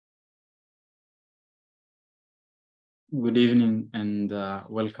Good evening and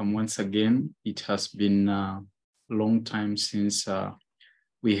welcome once again. It has been a long time since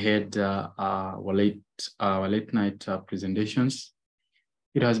we had our late night presentations.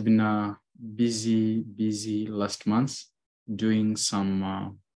 It has been a busy last month doing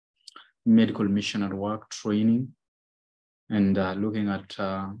some medical missionary work training and looking at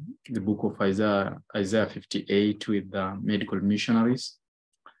the book of Isaiah 58 with medical missionaries,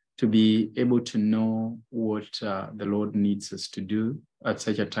 to be able to know what the Lord needs us to do at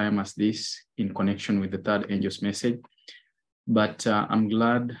such a time as this in connection with the third angel's message. But I'm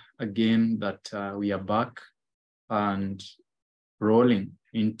glad again that we are back and rolling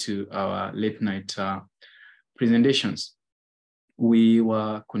into our late night presentations. We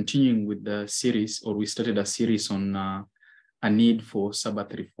were continuing with the series, or we started a series on a need for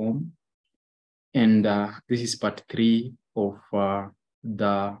Sabbath reform. And this is part 3 of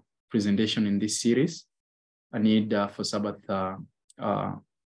the presentation in this series, a need for Sabbath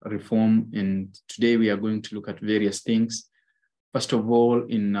reform. And today we are going to look at various things. First of all,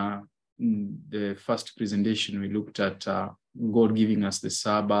 in the first presentation, we looked at God giving us the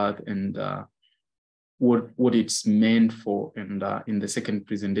Sabbath and what it's meant for. And in the second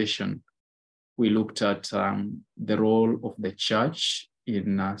presentation, we looked at the role of the church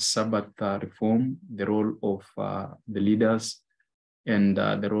in Sabbath reform, the role of the leaders, and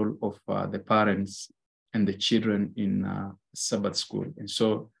the role of the parents and the children in Sabbath school. And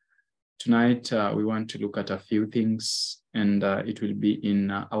so tonight we want to look at a few things, and it will be in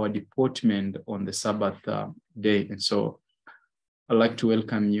our deportment on the Sabbath day. And so I'd like to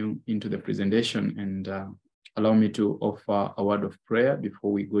welcome you into the presentation and allow me to offer a word of prayer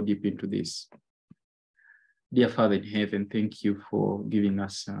before we go deep into this. Dear Father in heaven, thank you for giving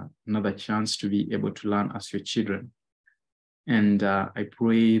us another chance to be able to learn as your children. And I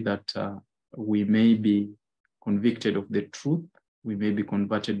pray that we may be convicted of the truth, we may be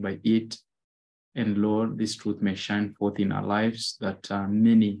converted by it, and Lord, this truth may shine forth in our lives, that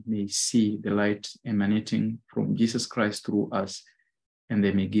many may see the light emanating from Jesus Christ through us, and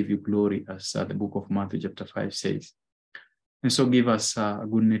they may give you glory, as the book of Matthew chapter 5 says. And so give us a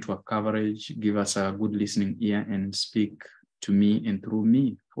good network coverage, give us a good listening ear, and speak to me and through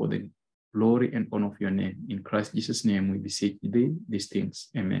me for the glory and honor of your name. In Christ Jesus' name we beseech thee these things.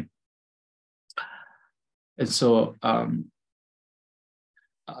 Amen. And so I'd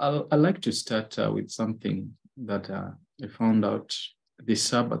like to start with something that I found out this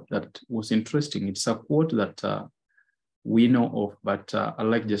Sabbath that was interesting. It's a quote that we know of, but I'd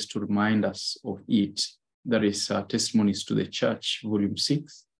like just to remind us of it. There is Testimonies to the Church, volume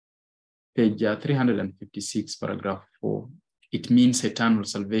 6, page 356, paragraph 4. It means eternal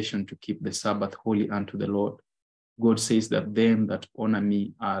salvation to keep the Sabbath holy unto the Lord. God says that them that honor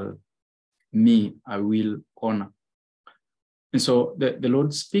me, I will honor. And so the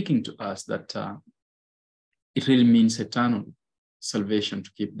Lord speaking to us that it really means eternal salvation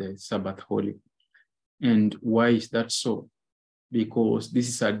to keep the Sabbath holy. And why is that so? Because this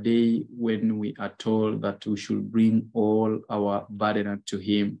is a day when we are told that we should bring all our burden unto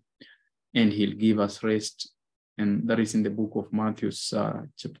him and he'll give us rest. And that is in the book of Matthew,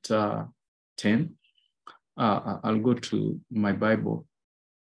 chapter 10. I'll go to my Bible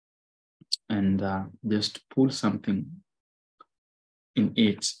and just pull something in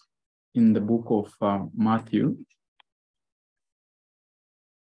it. In the book of Matthew,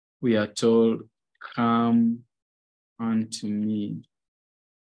 we are told, come unto me.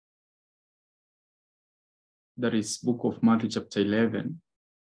 That is book of Matthew, chapter 11.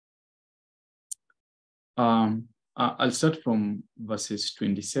 I'll start from verses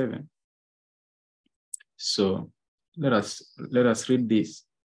 27. So let us read this.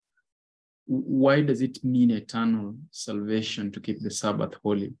 Why does it mean eternal salvation to keep the Sabbath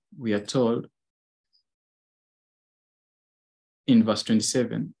holy? We are told in verse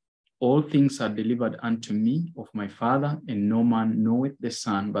 27, all things are delivered unto me of my Father, and no man knoweth the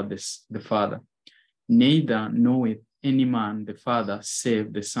Son but the Father. Neither knoweth any man the Father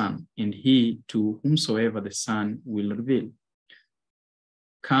save the Son, and he to whomsoever the Son will reveal.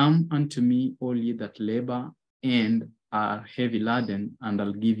 Come unto me, all ye that labor and are heavy laden, and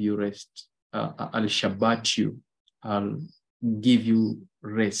I'll give you rest. I'll Shabbat you. I'll give you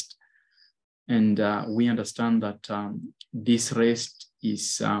rest. And we understand that this rest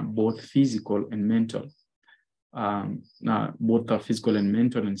is both physical and mental. Both physical and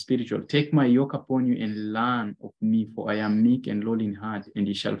mental and spiritual. Take my yoke upon you and learn of me, for I am meek and lowly in heart, and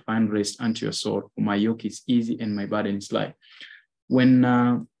ye shall find rest unto your soul. For my yoke is easy and my burden is light. When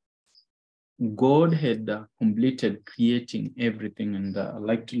God had completed creating everything, and I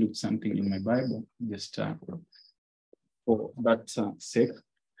like to look something in my Bible, just for that sake.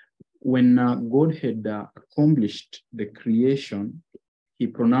 When God had accomplished the creation, he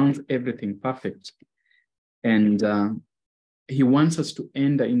pronounced everything perfect. And he wants us to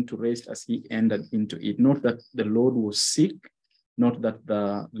enter into rest as he entered into it. Not that the Lord was sick, not that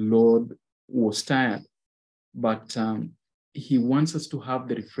the Lord was tired, but he wants us to have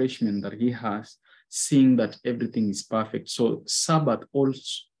the refreshment that he has, seeing that everything is perfect. So Sabbath also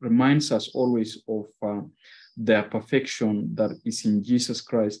reminds us always of the perfection that is in Jesus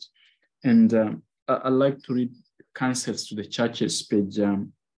Christ. And I like to read Counsels to the Churches, page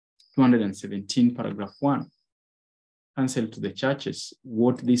 217, paragraph 1. Counsel to the Churches,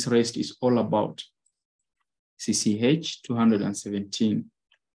 what this rest is all about. CCH 217,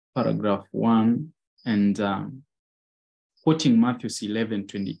 paragraph 1, and quoting Matthew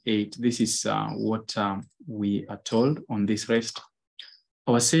 11:28, this is what we are told on this rest.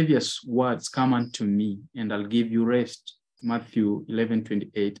 Our Savior's words, come unto me and I'll give you rest, Matthew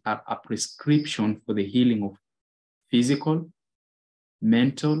 11:28, are a prescription for the healing of physical,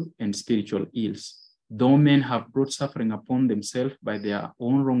 mental, and spiritual ills. Though men have brought suffering upon themselves by their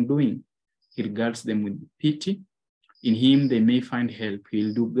own wrongdoing, he regards them with pity. In him they may find help.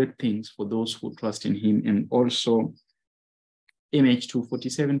 He'll do good things for those who trust in him. And also MH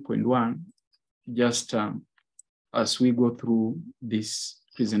 247.1, just as we go through this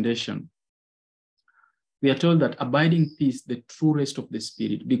presentation, we are told that abiding peace, the true rest of the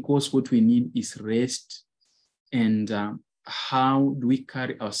spirit, because what we need is rest. And how do we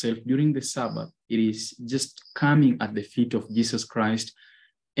carry ourselves during the Sabbath? It is just coming at the feet of Jesus Christ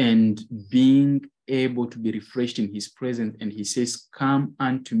and being able to be refreshed in his presence. And he says, come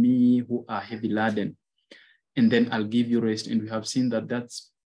unto me who are heavy laden, and then I'll give you rest. And we have seen that that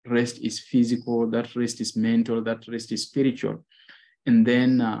rest is physical, that rest is mental, that rest is spiritual. And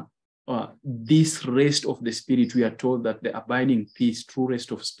then this rest of the spirit, we are told that the abiding peace, true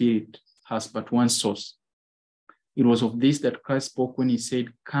rest of spirit, has but one source. It was of this that Christ spoke when he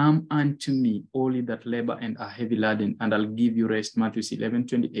said, come unto me, all ye that labor and are heavy laden, and I'll give you rest, Matthew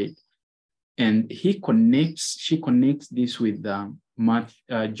 11:28. And she connects this with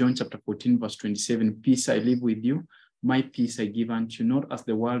John chapter 14, verse 27, peace I live with you, my peace I give unto you, not as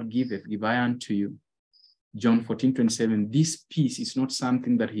the world giveth, give I unto you. John 14:27, this peace is not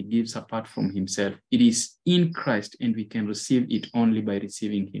something that he gives apart from himself. It is in Christ, and we can receive it only by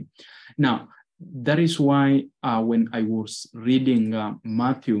receiving him. Now, that is why when I was reading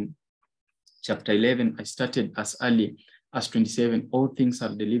Matthew chapter 11, I started as early as 27, all things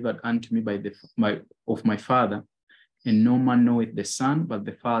are delivered unto me by my Father, and no man knoweth the Son but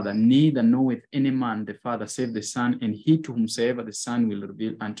the Father, neither knoweth any man the Father save the Son, and he to whomsoever the Son will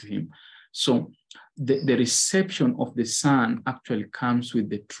reveal unto him. So the reception of the Son actually comes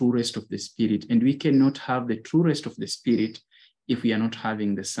with the true rest of the Spirit, and we cannot have the true rest of the Spirit if we are not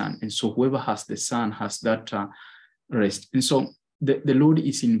having the Son. And so whoever has the Son has that rest. And so the Lord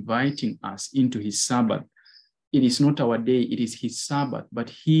is inviting us into his Sabbath. It is not our day, it is his Sabbath, but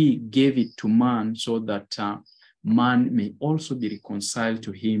he gave it to man so that man may also be reconciled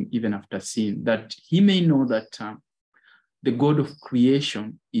to him even after sin, that he may know that the God of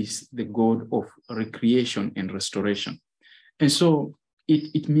creation is the God of recreation and restoration. And so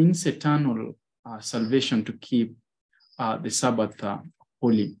it means eternal salvation to keep the Sabbath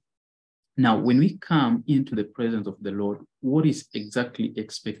holy. Now, when we come into the presence of the Lord, what is exactly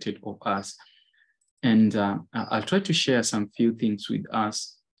expected of us? And I'll try to share some few things with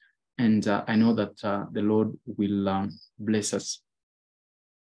us. And I know that the Lord will bless us.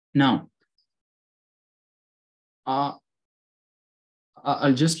 Now, I'll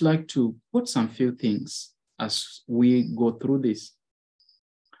just like to put some few things as we go through this.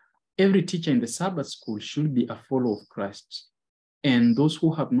 Every teacher in the Sabbath school should be a follower of Christ. And those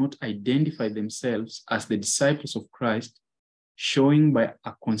who have not identified themselves as the disciples of Christ, showing by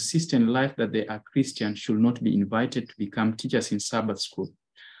a consistent life that they are Christians, should not be invited to become teachers in Sabbath school.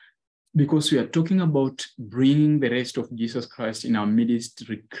 Because we are talking about bringing the rest of Jesus Christ in our midst,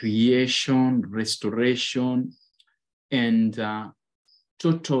 recreation, restoration, and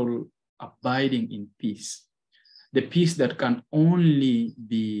total abiding in peace. The peace that can only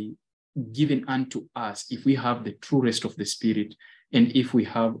be given unto us if we have the true rest of the Spirit, and if we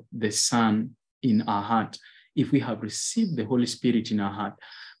have the Son in our heart, if we have received the Holy Spirit in our heart.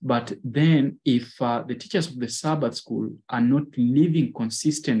 But then if the teachers of the Sabbath school are not living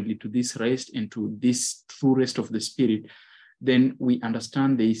consistently to this rest and to this true rest of the Spirit, then we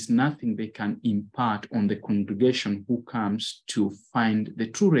understand there is nothing they can impart on the congregation who comes to find the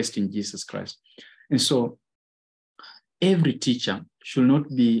true rest in Jesus Christ. And so every teacher should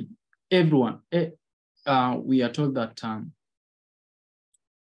not be everyone. we are told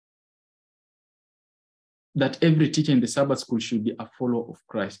that every teacher in the Sabbath school should be a follower of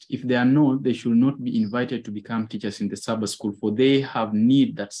Christ. If they are not, they should not be invited to become teachers in the Sabbath school, for they have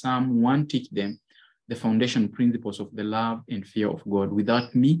need that someone teach them the foundation principles of the love and fear of God.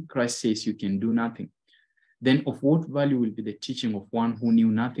 Without me, Christ says, you can do nothing. Then of what value will be the teaching of one who knew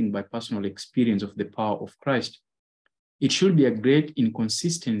nothing by personal experience of the power of Christ? It should be a great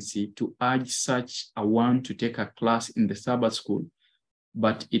inconsistency to urge such a one to take a class in the Sabbath school,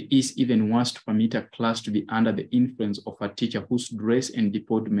 but it is even worse to permit a class to be under the influence of a teacher whose dress and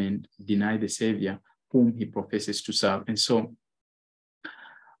deportment deny the Savior whom he professes to serve. And so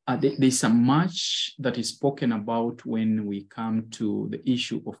there's so much that is spoken about when we come to the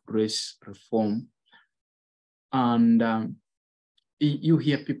issue of grace reform. And you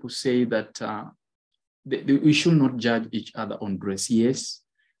hear people say that we should not judge each other on dress. Yes,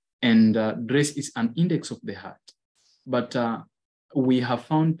 and dress is an index of the heart. But we have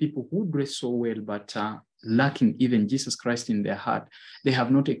found people who dress so well, but lacking even Jesus Christ in their heart. They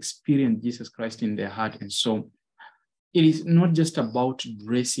have not experienced Jesus Christ in their heart. And so it is not just about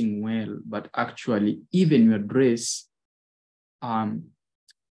dressing well, but actually even your dress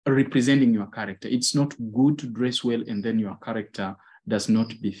representing your character. It's not good to dress well and then your character does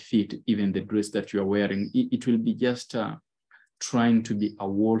not befit even the dress that you are wearing. It will be just trying to be a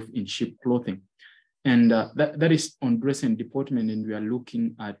wolf in sheep clothing. And that is on dress and deportment, and we are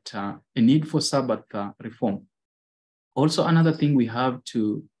looking at a need for Sabbath reform. Also, another thing we have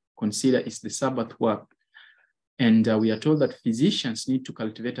to consider is the Sabbath work. And we are told that physicians need to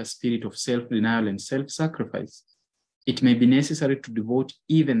cultivate a spirit of self-denial and self-sacrifice. It may be necessary to devote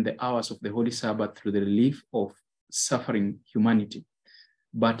even the hours of the Holy Sabbath to the relief of suffering humanity.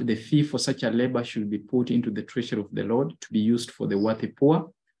 But the fee for such a labor should be put into the treasury of the Lord to be used for the worthy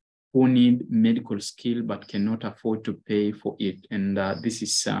poor who need medical skill but cannot afford to pay for it. And this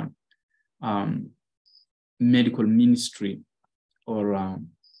is medical ministry, or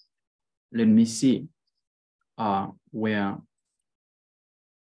let me see, where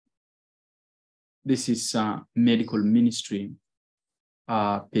this is medical ministry,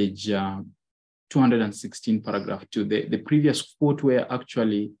 page 216, paragraph 2. The previous quote where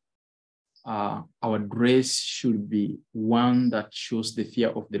actually our dress should be one that shows the fear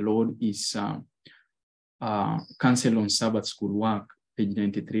of the Lord is Counsel on Sabbath School Work, page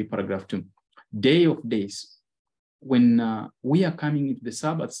 93, paragraph 2. Day of days. When we are coming into the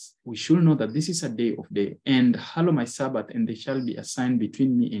Sabbaths, we should know that this is a day of day. And hallow my Sabbath, and there shall be a sign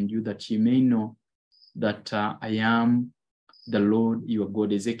between me and you, that ye may know that I am the Lord your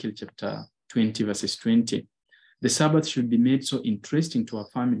God. Ezekiel chapter 20, verses 20. The Sabbath should be made so interesting to our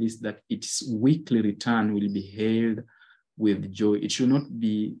families that its weekly return will be hailed with joy. It should not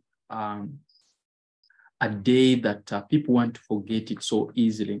be a day that people want to forget it so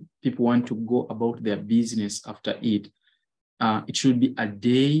easily. People want to go about their business after it. It should be a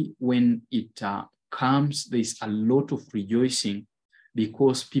day when it comes, there's a lot of rejoicing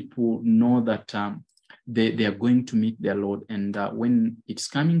because people know that they are going to meet their Lord. And when it's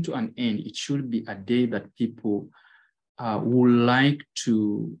coming to an end, it should be a day that people would like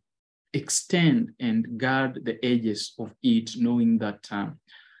to extend and guard the edges of it, knowing that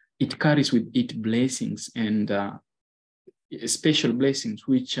it carries with it blessings and special blessings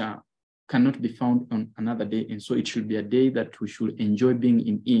which cannot be found on another day. And so it should be a day that we should enjoy being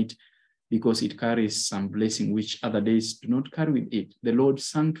in it because it carries some blessing which other days do not carry with it. The Lord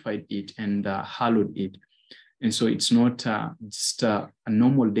sanctified it and hallowed it. And so it's not just a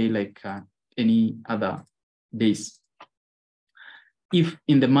normal day like any other days. If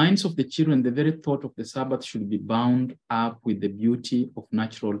in the minds of the children, the very thought of the Sabbath should be bound up with the beauty of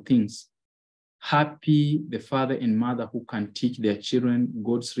natural things. Happy the father and mother who can teach their children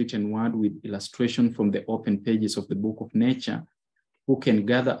God's written word with illustration from the open pages of the book of nature, who can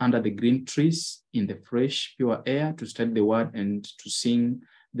gather under the green trees in the fresh, pure air to study the word and to sing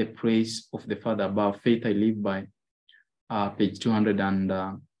the praise of the Father above. Faith I Live by, page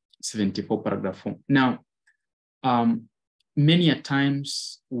 274, paragraph 4. Now, many a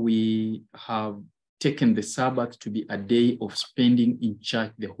times we have taken the Sabbath to be a day of spending in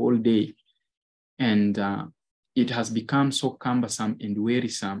church the whole day. And it has become so cumbersome and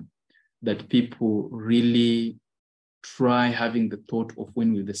wearisome that people really try having the thought of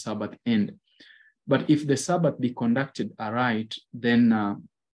when will the Sabbath end. But if the Sabbath be conducted aright, then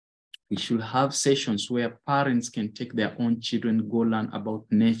we should have sessions where parents can take their own children, go learn about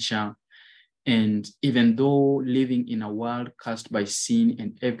nature. And even though living in a world cast by sin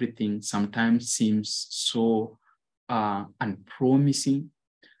and everything sometimes seems so unpromising,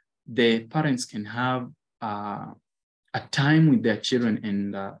 the parents can have a time with their children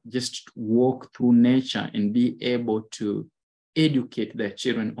and just walk through nature and be able to educate their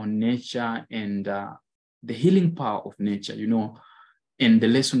children on nature and the healing power of nature, you know, and the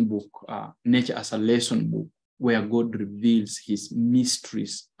lesson book, nature as a lesson book, where God reveals his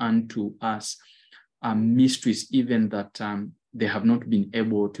mysteries unto us, mysteries even that they have not been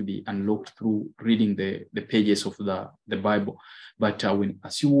able to be unlocked through reading the pages of the Bible. But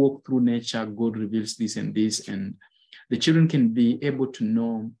as you walk through nature, God reveals this and this, and the children can be able to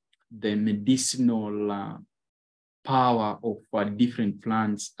know the medicinal power of different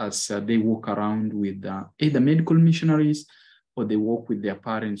plants as they walk around with either medical missionaries, or they walk with their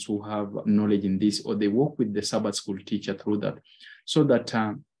parents who have knowledge in this, or they walk with the Sabbath school teacher through that, so that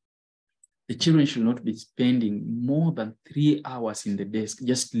the children should not be spending more than 3 hours in the desk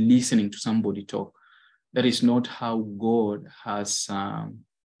just listening to somebody talk. That is not how God has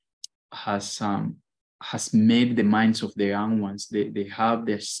made the minds of the young ones. They have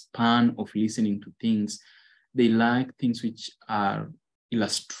their span of listening to things. They like things which are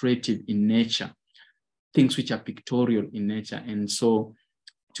illustrative in nature, things which are pictorial in nature. And so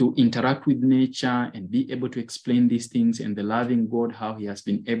to interact with nature and be able to explain these things and the loving God, how he has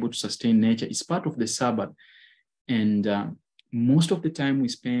been able to sustain nature, is part of the Sabbath. And most of the time we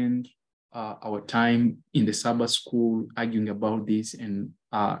spend our time in the Sabbath school arguing about this, and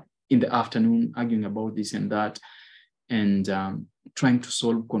in the afternoon arguing about this and that, and trying to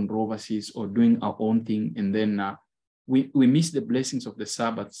solve controversies or doing our own thing. And then we miss the blessings of the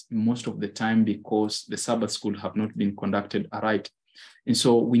Sabbath most of the time because the Sabbath school have not been conducted aright. And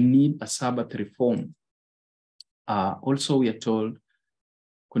so we need a Sabbath reform. Also, we are told,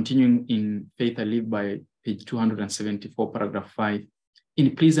 continuing in Faith I Live by page 274, paragraph 5,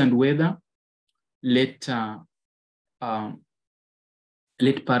 in pleasant weather, let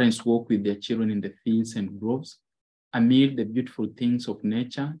parents walk with their children in the fields and groves, amid the beautiful things of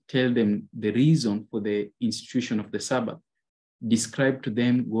nature, tell them the reason for the institution of the Sabbath, describe to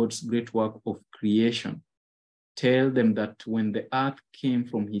them God's great work of creation, tell them that when the earth came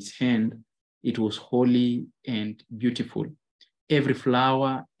from his hand, it was holy and beautiful. Every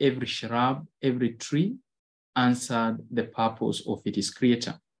flower, every shrub, every tree answered the purpose of its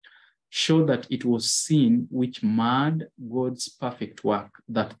creator. Show that it was sin which marred God's perfect work,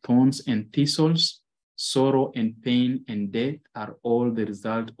 that thorns and thistles, sorrow and pain and death are all the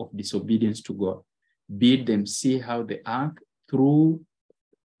result of disobedience to God. Bid them see how the earth,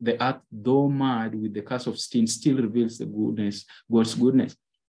 though marred with the curse of sin, still reveals the goodness, God's goodness.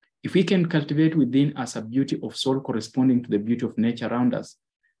 If we can cultivate within us a beauty of soul corresponding to the beauty of nature around us,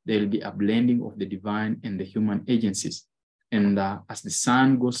 there will be a blending of the divine and the human agencies. And as the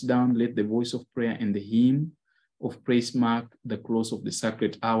sun goes down, let the voice of prayer and the hymn of praise mark the close of the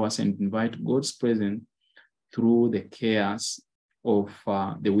sacred hours and invite God's presence through the chaos of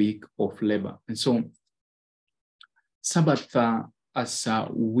the week of labor. And so Sabbath, as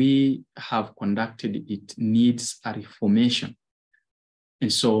we have conducted it, needs a reformation.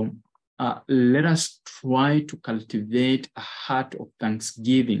 And so let us try to cultivate a heart of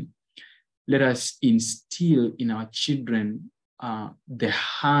thanksgiving. Let us instill in our children the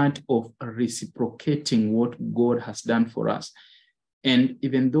heart of reciprocating what God has done for us. And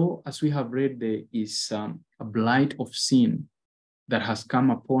even though, as we have read, there is a blight of sin that has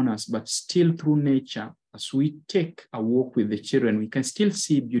come upon us, but still through nature, as we take a walk with the children, we can still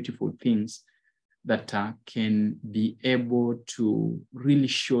see beautiful things that can be able to really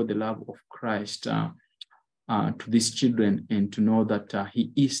show the love of Christ to these children, and to know that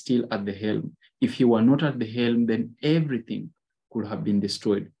he is still at the helm. If he were not at the helm, then everything could have been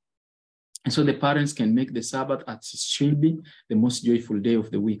destroyed. And so the parents can make the Sabbath, as it should be, the most joyful day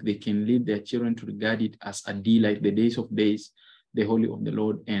of the week. They can lead their children to regard it as a delight, the days of days, the holy of the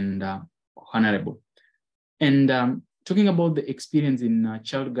Lord, and honorable. And talking about the experience in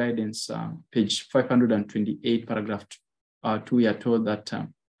child guidance, page 528, paragraph 2, we are told that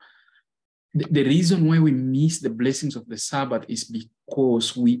the reason why we miss the blessings of the Sabbath is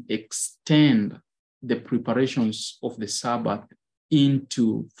because we extend the preparations of the Sabbath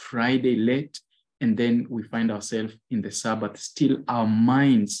into Friday late, and then we find ourselves in the Sabbath. Still, our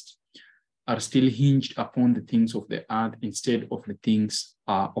minds are still hinged upon the things of the earth instead of the things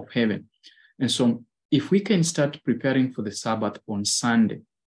of heaven. And so if we can start preparing for the Sabbath on Sunday,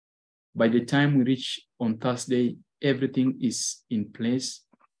 by the time we reach on Thursday, everything is in place.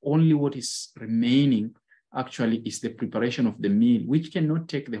 Only what is remaining actually is the preparation of the meal, which cannot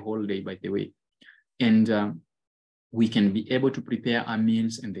take the whole day, by the way. And we can be able to prepare our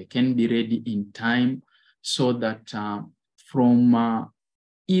meals, and they can be ready in time, so that from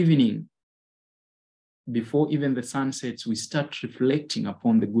evening, before even the sun sets, we start reflecting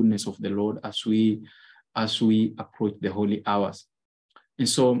upon the goodness of the Lord as we approach the holy hours. And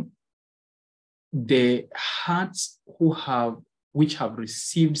so the hearts which have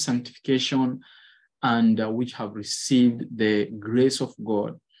received sanctification and which have received the grace of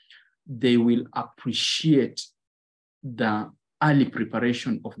God, they will appreciate the early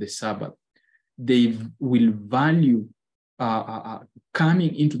preparation of the Sabbath. They will value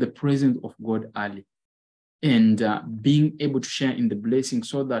coming into the presence of God early and being able to share in the blessing,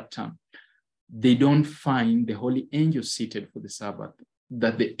 so that they don't find the holy angels seated for the Sabbath,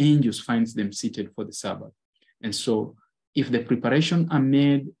 that the angels finds them seated for the Sabbath. And so if the preparation are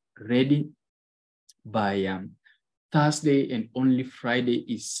made ready by Thursday, and only Friday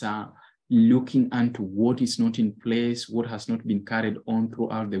is looking unto what is not in place, what has not been carried on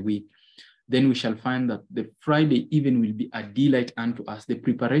throughout the week, then we shall find that the Friday even will be a delight unto us. The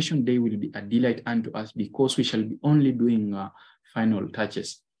preparation day will be a delight unto us, because we shall be only doing final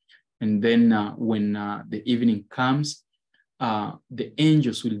touches. And then when the evening comes, the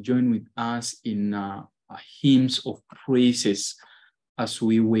angels will join with us in hymns of praises as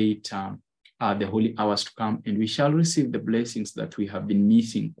we wait the holy hours to come, and we shall receive the blessings that we have been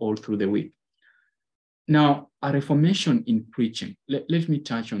missing all through the week. Now, a reformation in preaching. Let me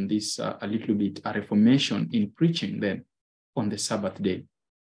touch on this a little bit. A reformation in preaching then on the Sabbath day.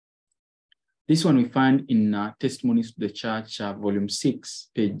 This one we find in Testimonies to the Church, volume 6,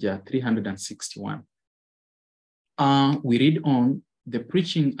 page 361. We read on, the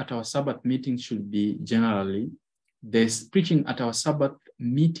preaching at our Sabbath meetings should be generally, the preaching at our Sabbath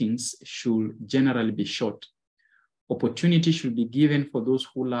meetings should generally be short. Opportunity should be given for those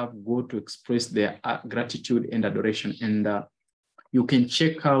who love God to express their gratitude and adoration. And you can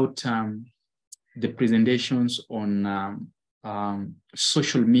check out the presentations on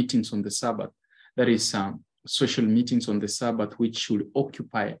social meetings on the Sabbath. That is social meetings on the Sabbath, which should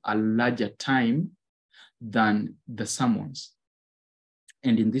occupy a larger time than the sermons.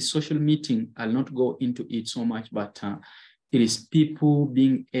 And in this social meeting, I'll not go into it so much, but it is people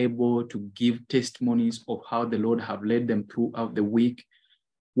being able to give testimonies of how the Lord have led them throughout the week.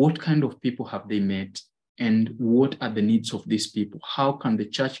 What kind of people have they met? And what are the needs of these people? How can the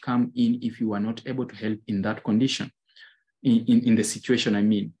church come in if you are not able to help in that condition, in the situation, I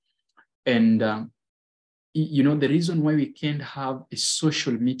mean? And, you know, the reason why we can't have a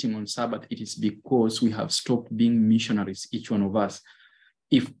social meeting on Sabbath, it is because we have stopped being missionaries, each one of us.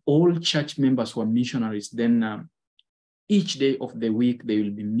 If all church members were missionaries, then each day of the week, they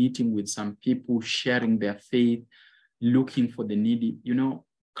will be meeting with some people, sharing their faith, looking for the needy. You know,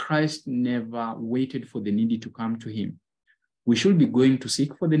 Christ never waited for the needy to come to him. We should be going to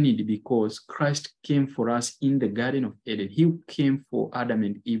seek for the needy, because Christ came for us in the Garden of Eden. He came for Adam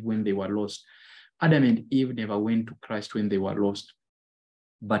and Eve when they were lost. Adam and Eve never went to Christ when they were lost,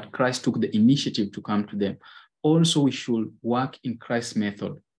 but Christ took the initiative to come to them. Also, we should work in Christ's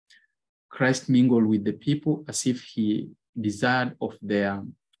method. Christ mingled with the people as if he desired of their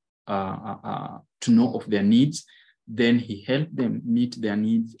to know of their needs. Then he helped them meet their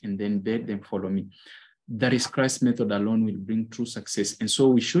needs and then bade them follow me. That is Christ's method alone will bring true success. And so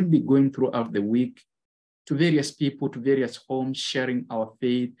we should be going throughout the week to various people, to various homes, sharing our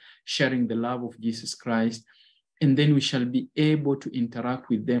faith, sharing the love of Jesus Christ. And then we shall be able to interact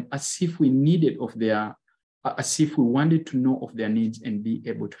with them as if we needed of their, as if we wanted to know of their needs and be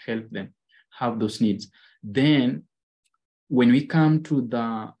able to help them have those needs. Then when we come to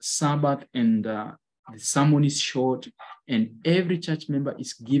the Sabbath and the sermon is short and every church member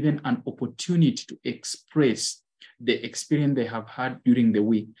is given an opportunity to express the experience they have had during the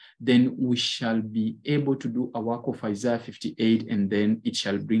week, then we shall be able to do a work of Isaiah 58, and then it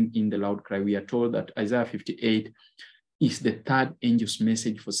shall bring in the loud cry. We are told that Isaiah 58 is the third angel's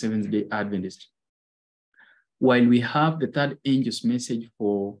message for Seventh-day Adventists. While we have the third angel's message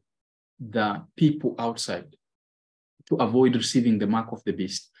for the people outside to avoid receiving the mark of the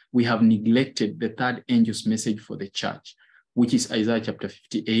beast, we have neglected the third angel's message for the church, which is Isaiah chapter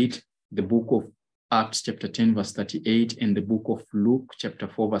 58, the book of Acts chapter 10, verse 38, and the book of Luke chapter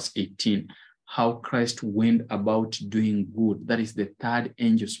 4, verse 18, how Christ went about doing good. That is the third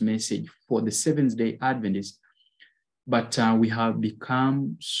angel's message for the Seventh-day Adventists. But we have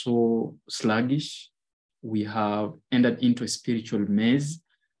become so sluggish. We have entered into a spiritual maze,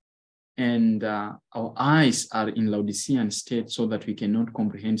 and our eyes are in Laodicean state so that we cannot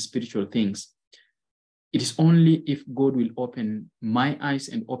comprehend spiritual things. It is only if God will open my eyes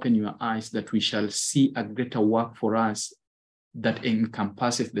and open your eyes that we shall see a greater work for us that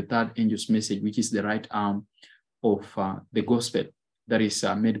encompasses the third angel's message, which is the right arm of the gospel, that is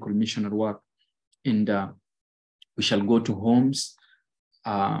medical missionary work. And we shall go to homes,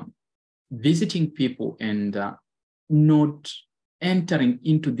 visiting people, and not entering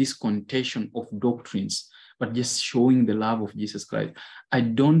into this contention of doctrines, but just showing the love of Jesus Christ. I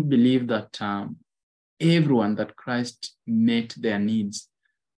don't believe that everyone that Christ met their needs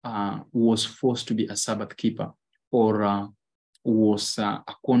was forced to be a Sabbath keeper or was a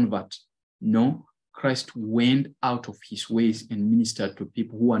convert. No, Christ went out of his ways and ministered to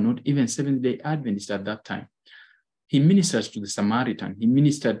people who are not even Seventh-day Adventists at that time. He ministers to the Samaritan. He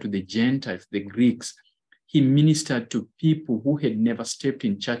ministered to the Gentiles, the Greeks. He ministered to people who had never stepped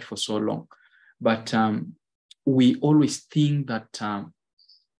in church for so long. But we always think that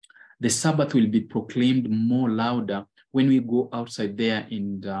the Sabbath will be proclaimed more louder when we go outside there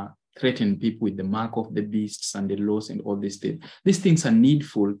and threaten people with the mark of the beasts and the laws and all these things. These things are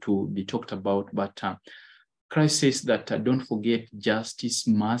needful to be talked about, but Christ says that don't forget justice,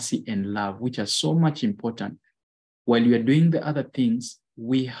 mercy, and love, which are so much important. While you are doing the other things,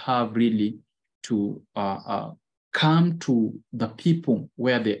 we have really to come to the people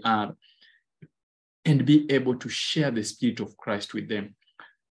where they are and be able to share the Spirit of Christ with them.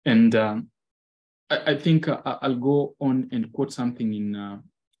 And I think I'll go on and quote something in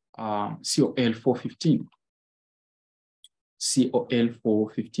COL 4:15. COL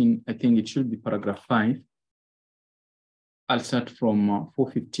 4:15, I think it should be paragraph 5. I'll start from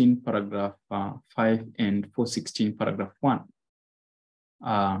 4:15, paragraph 5, and 4:16, paragraph 1.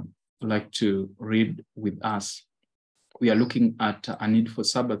 I'd like to read with us. We are looking at a need for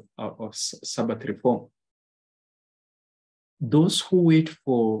Sabbath reform. Those who wait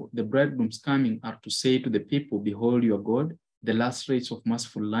for the bridegroom's coming are to say to the people, behold your God, the last rays of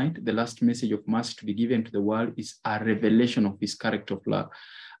merciful light, the last message of mercy to be given to the world is a revelation of his character of love.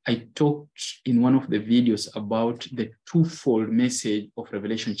 I talked in one of the videos about the twofold message of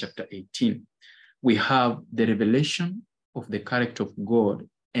Revelation chapter 18. We have the revelation of the character of God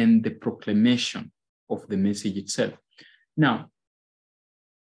and the proclamation of the message itself. Now,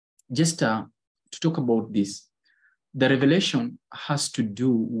 just to talk about this, the revelation has to do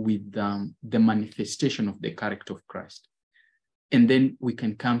with the manifestation of the character of Christ. And then we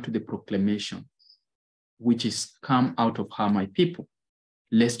can come to the proclamation, which is come out of her, my people,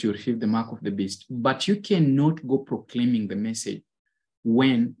 lest you receive the mark of the beast. But you cannot go proclaiming the message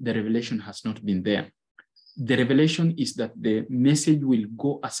when the revelation has not been there. The revelation is that the message will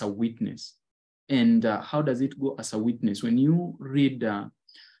go as a witness. And how does it go as a witness? When you read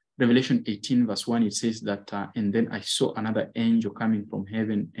Revelation 18 verse 1, it says that, and then I saw another angel coming from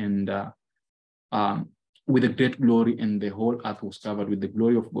heaven and with a great glory, and the whole earth was covered with the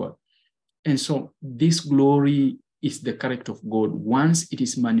glory of God. And so this glory is the character of God. Once it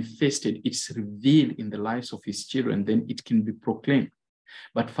is manifested, it's revealed in the lives of his children, then it can be proclaimed.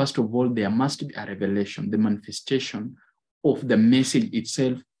 But first of all, there must be a revelation, the manifestation of the message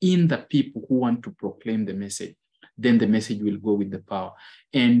itself in the people who want to proclaim the message. Then the message will go with the power.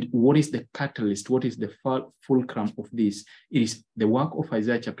 And what is the catalyst? What is the fulcrum of this? It is the work of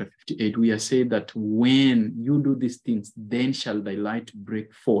Isaiah chapter 58. We are saying that when you do these things, then shall thy light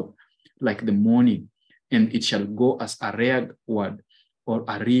break forth like the morning, and it shall go as a rare word or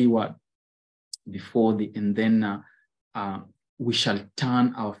a reward before thee. And then we shall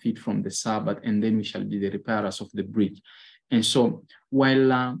turn our feet from the Sabbath, and then we shall be the repairers of the breach. And so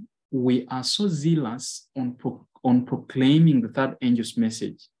while we are so zealous on proclaiming the third angel's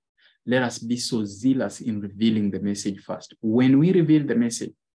message, let us be so zealous in revealing the message first. When we reveal the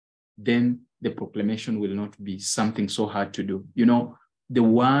message, then the proclamation will not be something so hard to do. You know, the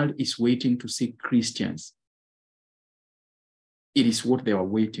world is waiting to see Christians. It is what they are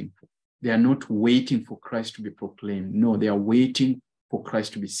waiting for. They are not waiting for Christ to be proclaimed. No, they are waiting for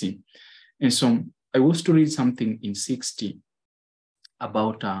Christ to be seen. And so I was to read something in 60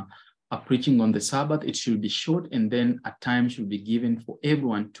 about a preaching on the Sabbath. It should be short, and then a time should be given for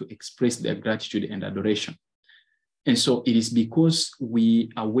everyone to express their gratitude and adoration. And so it is because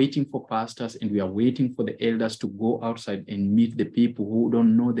we are waiting for pastors and we are waiting for the elders to go outside and meet the people who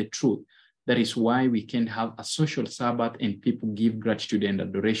don't know the truth. That is why we can't have a social Sabbath and people give gratitude and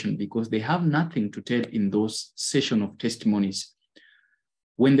adoration, because they have nothing to tell in those sessions of testimonies.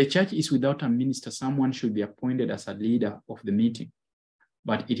 When the church is without a minister, someone should be appointed as a leader of the meeting.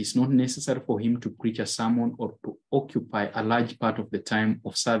 But it is not necessary for him to preach a sermon or to occupy a large part of the time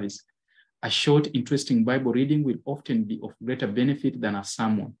of service. A short, interesting Bible reading will often be of greater benefit than a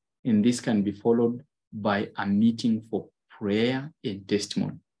sermon, and this can be followed by a meeting for prayer and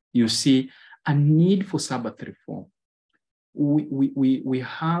testimony. You see, a need for Sabbath reform. We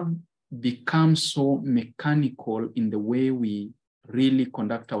have become so mechanical in the way we really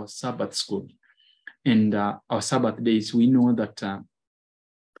conduct our Sabbath school and our Sabbath days. We know that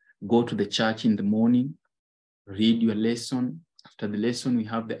go to the church in the morning, read your lesson. After the lesson, we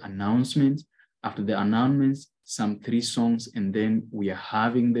have the announcements. After the announcements, some 3 songs, and then we are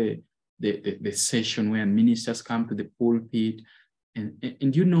having the session where ministers come to the pulpit,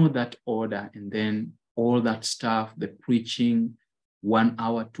 and you know that order, and then all that stuff, the preaching, 1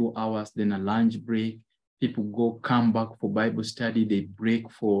 hour, 2 hours, then a lunch break. People come back for Bible study. They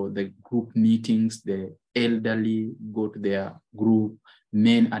break for the group meetings. The elderly go to their group,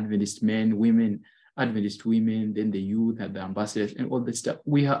 men, Adventist men, women, Adventist women, then the youth and the ambassadors and all this stuff.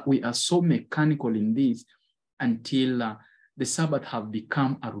 We are so mechanical in this until the Sabbath have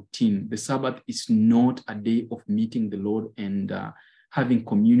become a routine. The Sabbath is not a day of meeting the Lord and having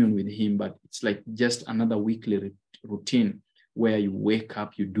communion with him, but it's like just another weekly routine where you wake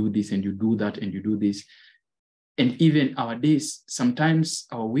up, you do this and you do that and you do this. And even our days, sometimes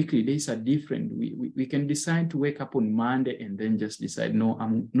our weekly days are different. We can decide to wake up on Monday and then just decide, no,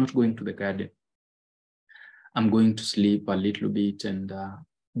 I'm not going to the garden. I'm going to sleep a little bit and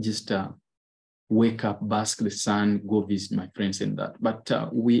just wake up, bask the sun, go visit my friends and that. But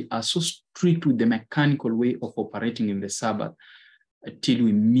we are so strict with the mechanical way of operating in the Sabbath till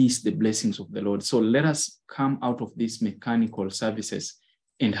we miss the blessings of the Lord. So let us come out of these mechanical services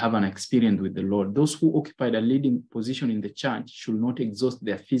and have an experience with the Lord. Those who occupied a leading position in the church should not exhaust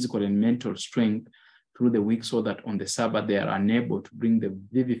their physical and mental strength through the week so that on the Sabbath they are unable to bring the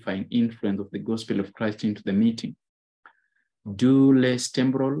vivifying influence of the gospel of Christ into the meeting. Do less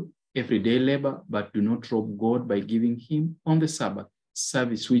temporal, everyday labor, but do not rob God by giving him on the Sabbath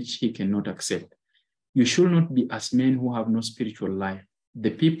service which he cannot accept. You should not be as men who have no spiritual life.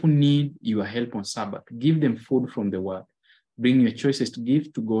 The people need your help on Sabbath. Give them food from the word. Bring your choices to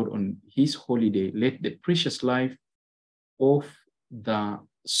give to God on his holy day. Let the precious life of the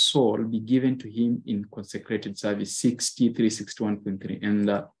soul be given to him in consecrated service, 6361.3.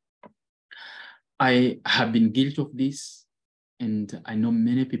 And I have been guilty of this, and I know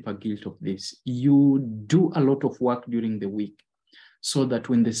many people are guilty of this. You do a lot of work during the week so that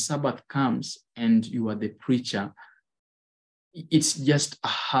when the Sabbath comes and you are the preacher, it's just a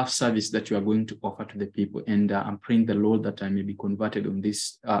half service that you are going to offer to the people. And I'm praying the Lord that I may be converted on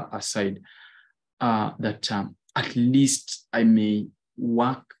this aside, that at least I may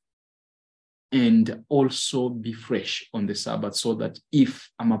work and also be fresh on the Sabbath, so that if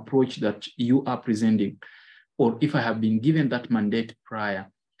I'm approached that you are presenting, or if I have been given that mandate prior,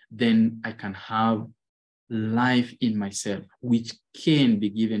 then I can have life in myself, which can be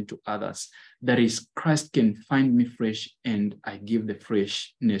given to others. That is, Christ can find me fresh and I give the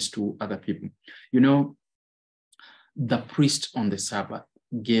freshness to other people. You know, the priest on the Sabbath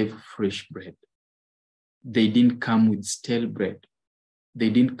gave fresh bread. They didn't come with stale bread. They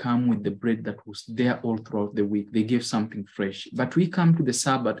didn't come with the bread that was there all throughout the week. They gave something fresh. But we come to the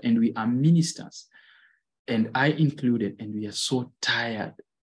Sabbath and we are ministers, and I included, and we are so tired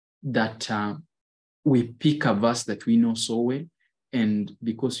that we pick a verse that we know so well, and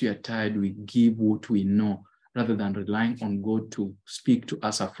because we are tired, we give what we know rather than relying on God to speak to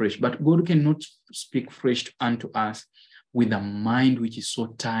us afresh. But God cannot speak fresh unto us with a mind which is so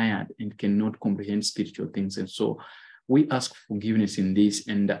tired and cannot comprehend spiritual things. And so we ask forgiveness in this,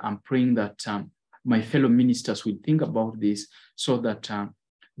 and I'm praying that my fellow ministers will think about this so that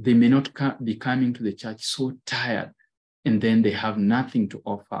they may not be coming to the church so tired, and then they have nothing to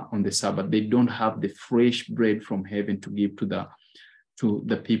offer on the Sabbath. They don't have the fresh bread from heaven to give to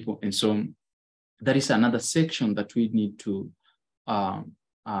the people. And so that is another section that we need to come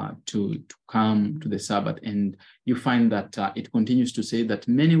to the Sabbath. And you find that it continues to say that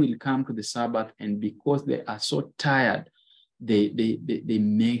many will come to the Sabbath, and because they are so tired, they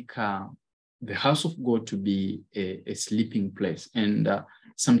make the house of God to be a sleeping place. And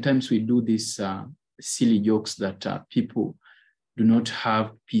sometimes we do these silly jokes that people do not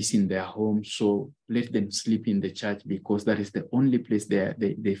have peace in their home, so let them sleep in the church because that is the only place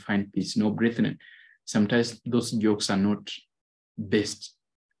they find peace. No, brethren, sometimes those jokes are not best.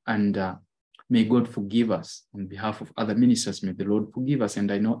 And may God forgive us on behalf of other ministers. May the Lord forgive us.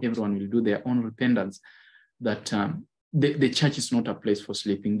 And I know everyone will do their own repentance, that the church is not a place for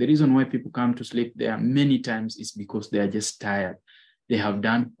sleeping. The reason why people come to sleep there many times is because they are just tired. They have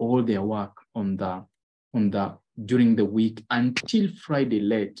done all their work during the week until Friday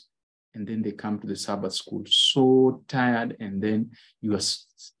late, and then they come to the Sabbath school so tired, and then you are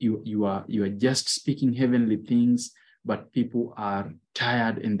just speaking heavenly things, but people are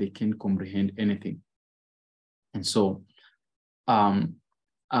tired and they can't comprehend anything. And so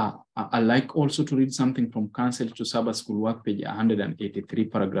I like also to read something from Counsel to Sabbath School Work, page 183,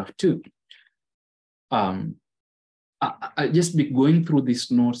 paragraph 2. I'll just be going through these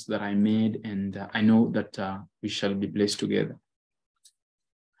notes that I made, and I know that we shall be blessed together.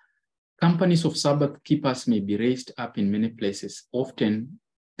 Companies of Sabbath keepers may be raised up in many places. Often,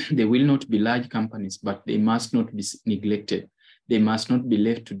 they will not be large companies, but they must not be neglected. They must not be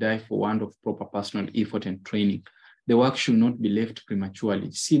left to die for want of proper personal effort and training. The work should not be left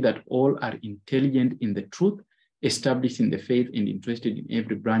prematurely. See that all are intelligent in the truth, established in the faith, and interested in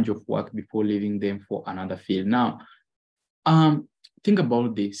every branch of work before leaving them for another field. Now, think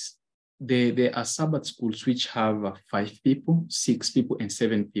about this. There are Sabbath schools which have 5 people, 6 people, and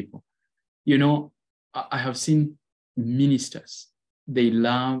 7 people. You know, I have seen ministers. They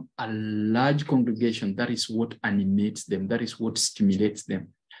love a large congregation. That is what animates them. That is what stimulates them.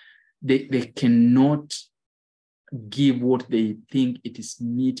 They cannot give what they think it is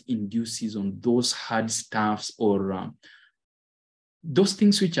meat in due season, those hard stuffs or those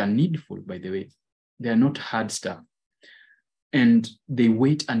things which are needful, by the way. They are not hard stuff. And they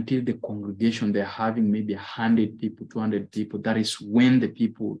wait until the congregation, they're having maybe 100 people, 200 people. That is when the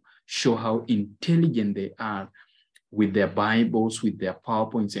people show how intelligent they are with their Bibles, with their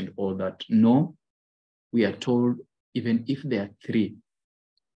PowerPoints and all that. No, we are told, even if there are 3,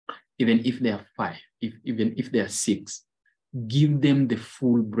 even if there are 5, even if there are 6, give them the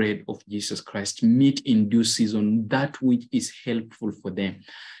full bread of Jesus Christ, meat in due season, that which is helpful for them.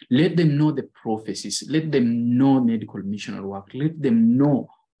 Let them know the prophecies. Let them know medical missionary work. Let them know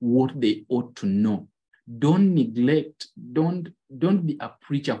what they ought to know. Don't neglect, don't be a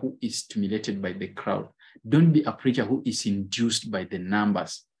preacher who is stimulated by the crowd. Don't be a preacher who is induced by the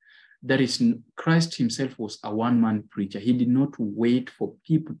numbers. That is, Christ himself was a one-man preacher. He did not wait for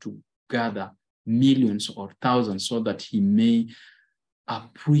people to gather millions or thousands so that he may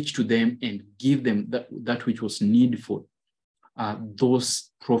preach to them and give them that which was needful. Those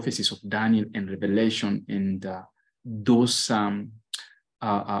prophecies of Daniel and Revelation and those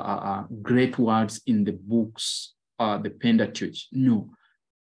great words in the books, the Pentateuch. No,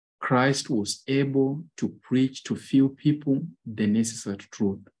 Christ was able to preach to few people the necessary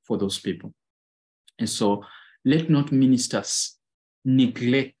truth for those people. And so let not ministers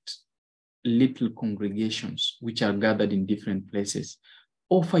neglect little congregations which are gathered in different places.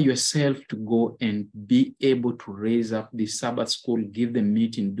 Offer yourself to go and be able to raise up the Sabbath school, give them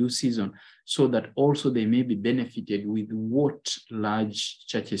meat in due season, so that also they may be benefited with what large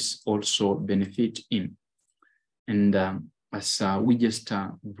churches also benefit in. And as we just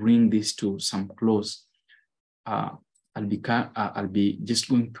bring this to some close, I'll be just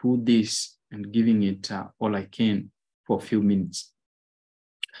going through this and giving it all I can for a few minutes.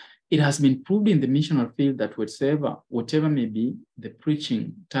 It has been proved in the missional field that whatever may be the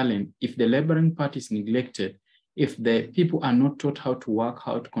preaching talent, if the laboring part is neglected, if the people are not taught how to work,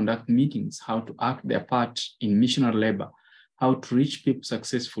 how to conduct meetings, how to act their part in missional labor, how to reach people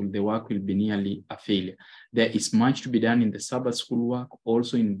successful, the work will be nearly a failure. There is much to be done in the Sabbath school work,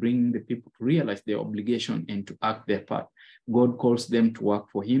 also in bringing the people to realize their obligation and to act their part. God calls them to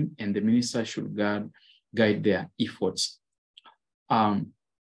work for him, and the minister should guide their efforts.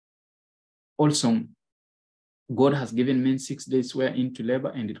 Also, God has given men 6 days wherein to labor,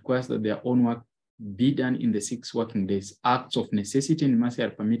 and it requires that their own work be done in the 6 working days. Acts of necessity and mercy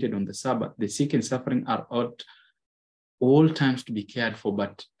are permitted on the Sabbath. The sick and suffering are at all times to be cared for,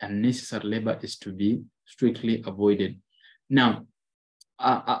 but unnecessary labor is to be strictly avoided. Now,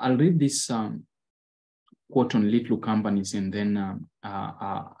 I'll read this quote on little companies and then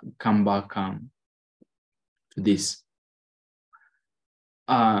come back to this.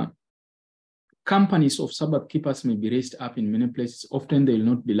 Companies of Sabbath keepers may be raised up in many places. Often they will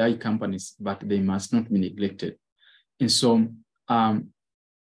not be large companies, but they must not be neglected. And so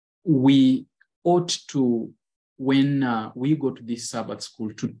we ought to, when we go to this Sabbath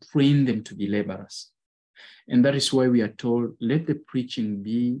school, to train them to be laborers. And that is why we are told, let the preaching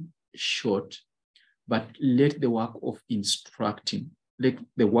be short, but let the work of instructing, let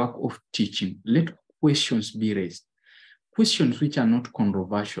the work of teaching, let questions be raised. Questions which are not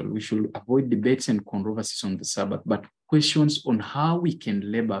controversial. We should avoid debates and controversies on the Sabbath, but questions on how we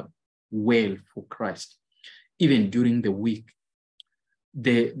can labor well for Christ, even during the week.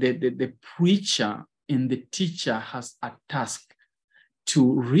 The preacher and the teacher has a task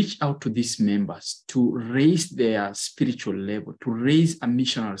to reach out to these members, to raise their spiritual level, to raise a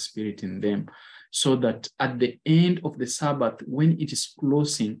missionary spirit in them, so that at the end of the Sabbath, when it is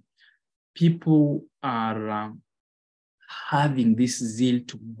closing, people are having this zeal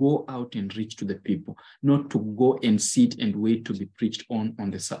to go out and reach to the people, not to go and sit and wait to be preached on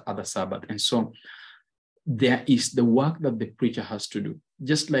the other Sabbath. And so there is the work that the preacher has to do,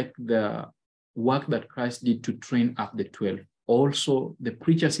 just like the work that Christ did to train up the 12. Also, the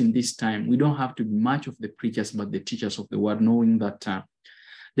preachers in this time, we don't have to be much of the preachers, but the teachers of the word, knowing that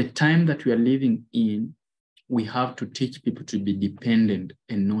the time that we are living in, we have to teach people to be dependent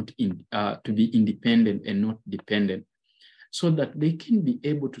and not to be independent and not dependent, so that they can be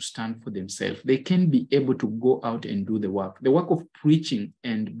able to stand for themselves. They can be able to go out and do the work. The work of preaching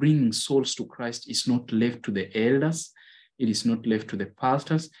and bringing souls to Christ is not left to the elders. It is not left to the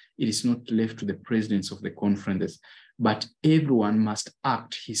pastors. It is not left to the presidents of the conferences. But everyone must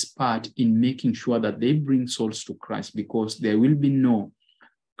act his part in making sure that they bring souls to Christ, because there will be no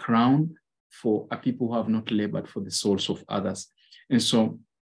crown for a people who have not labored for the souls of others. And so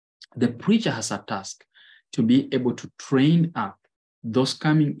the preacher has a task to be able to train up those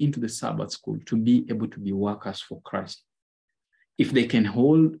coming into the Sabbath school to be able to be workers for Christ. If they can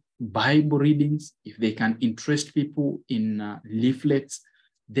hold Bible readings, if they can interest people in leaflets,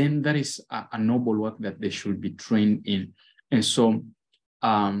 then that is a noble work that they should be trained in. And so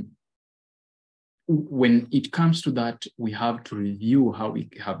when it comes to that, we have to review how we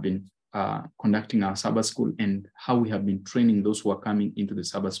have been conducting our Sabbath school and how we have been training those who are coming into the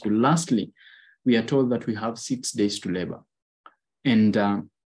Sabbath school. Lastly, we are told that we have 6 days to labor, and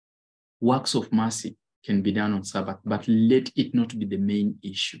works of mercy can be done on Sabbath, but let it not be the main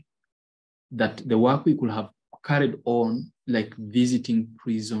issue. That the work we could have carried on, like visiting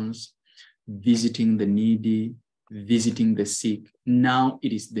prisons, visiting the needy, visiting the sick, now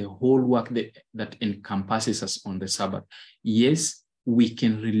it is the whole work that encompasses us on the Sabbath. Yes, we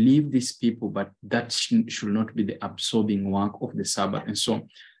can relieve these people, but that should not be the absorbing work of the Sabbath. And so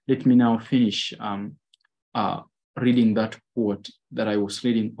let me now finish reading that quote that I was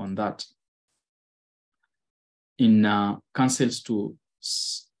reading on that in Counsels to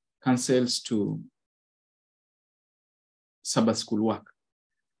Sabbath School Work.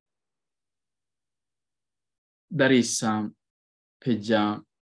 That is page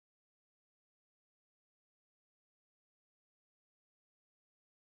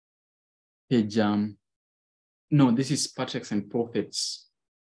no, this is Patriarchs and Prophets,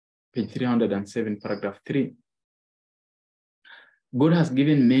 page 307, paragraph 3. God has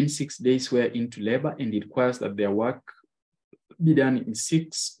given men 6 days wherein to labor, and it requires that their work be done in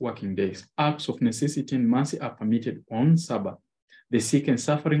 6 working days. Acts of necessity and mercy are permitted on Sabbath. The sick and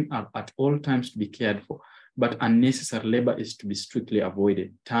suffering are at all times to be cared for, but unnecessary labor is to be strictly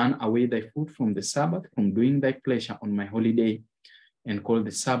avoided. Turn away thy foot from the Sabbath, from doing thy pleasure on my holy day, and call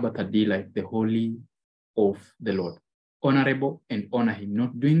the Sabbath a delight, the holy of the Lord. Honorable, and honor him,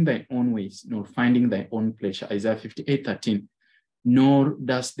 not doing thy own ways, nor finding thy own pleasure. Isaiah 58:13. Nor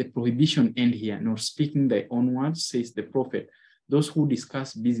does the prohibition end here, nor speaking thy own words, says the prophet. Those who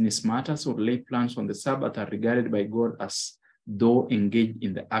discuss business matters or lay plans on the Sabbath are regarded by God as though engaged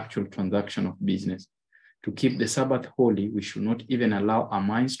in the actual transaction of business. To keep the Sabbath holy, we should not even allow our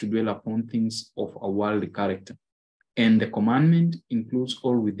minds to dwell upon things of a worldly character. And the commandment includes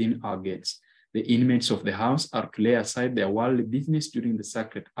all within our gates. The inmates of the house are to lay aside their worldly business during the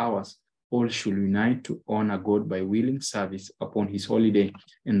sacred hours. All should unite to honor God by willing service upon his holy day.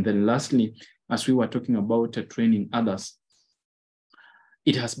 And then lastly, as we were talking about training others,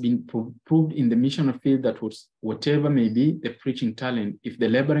 it has been proved in the missional field that whatever may be the preaching talent, if the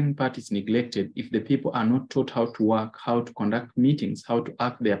laboring part is neglected, if the people are not taught how to work, how to conduct meetings, how to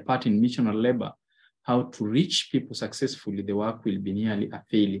act their part in missional labor, how to reach people successfully, the work will be nearly a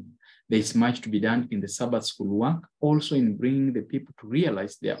failure. There is much to be done in the Sabbath school work, also in bringing the people to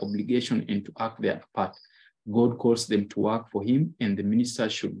realize their obligation and to act their part. God calls them to work for him, and the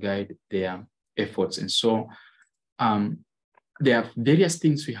ministers should guide their efforts. And so there are various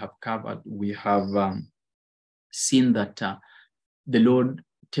things we have covered. We have seen that the Lord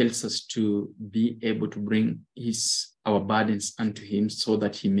tells us to be able to bring our burdens unto him so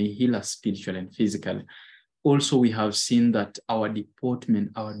that he may heal us spiritually and physically. Also, we have seen that our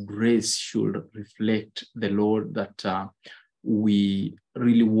deportment, our dress should reflect the Lord that we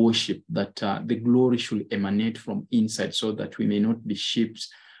really worship, that the glory should emanate from inside, so that we may not be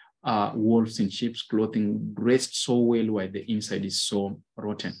wolves in sheep's clothing, dressed so well while the inside is so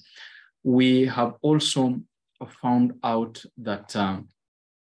rotten. We have also found out that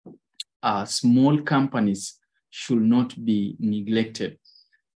small companies should not be neglected,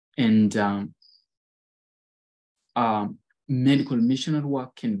 and medical missionary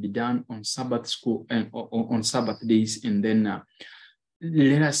work can be done on Sabbath school and on Sabbath days, and then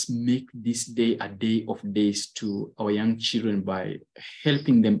let us make this day a day of days to our young children by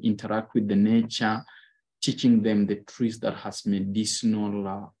helping them interact with the nature, teaching them the truths that has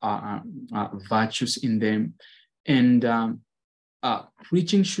medicinal virtues in them. And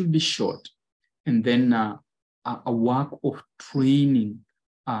preaching should be short. And then a work of training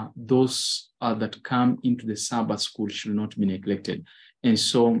those that come into the Sabbath school should not be neglected. And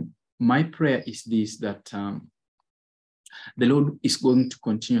so my prayer is this, that the Lord is going to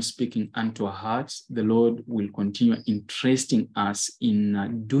continue speaking unto our hearts. The Lord will continue interesting us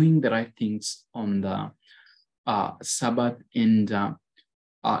in doing the right things on the Sabbath. And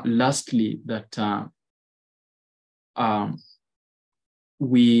lastly, that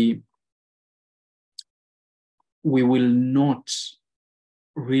we will not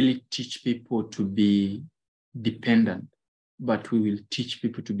really teach people to be dependent, but we will teach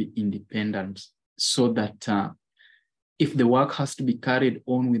people to be independent, so that if the work has to be carried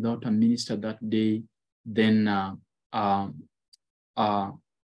on without a minister that day, then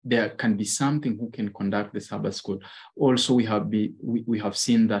there can be something who can conduct the Sabbath school. Also, we have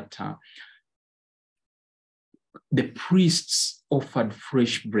seen that the priests offered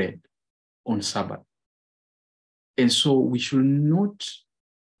fresh bread on Sabbath. And so we should not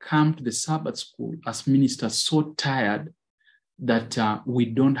come to the Sabbath school as ministers so tired that we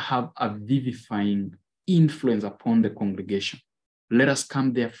don't have a vivifying influence upon the congregation. Let us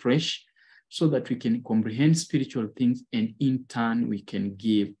come there fresh so that we can comprehend spiritual things, and in turn we can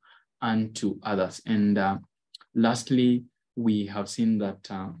give unto others. And lastly, we have seen that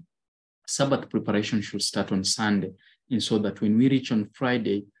Sabbath preparation should start on Sunday, and so that when we reach on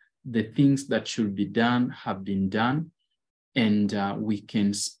Friday, the things that should be done have been done, and we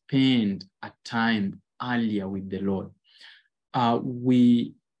can spend a time earlier with the Lord.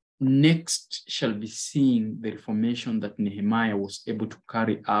 We next shall be seeing the reformation that Nehemiah was able to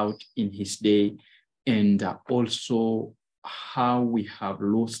carry out in his day, and also how we have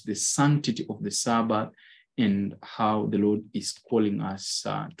lost the sanctity of the Sabbath, and how the Lord is calling us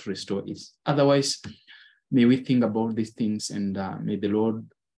to restore it. Otherwise, may we think about these things, and may the Lord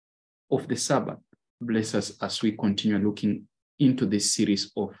of the Sabbath bless us as we continue looking into this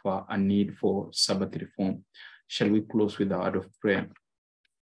series of a need for Sabbath reform. Shall we close with a word of prayer?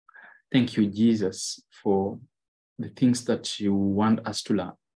 Thank you, Jesus, for the things that you want us to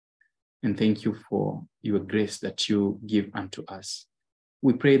learn. And thank you for your grace that you give unto us.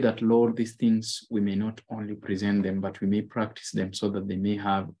 We pray that, Lord, these things, we may not only present them, but we may practice them so that they may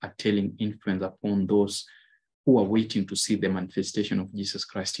have a telling influence upon those who are waiting to see the manifestation of Jesus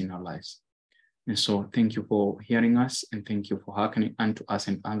Christ in our lives. And so thank you for hearing us, and thank you for hearkening unto us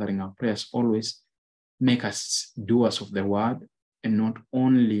and answering our prayers always. Make us doers of the word, and not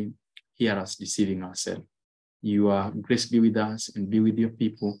only hear us deceiving ourselves. Your grace be with us and be with your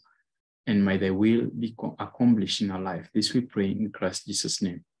people, and may thy will be accomplished in our life. This we pray in Christ Jesus'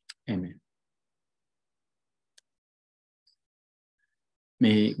 name. Amen.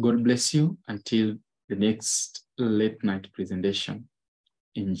 May God bless you until the next late night presentation.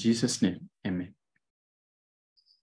 In Jesus' name.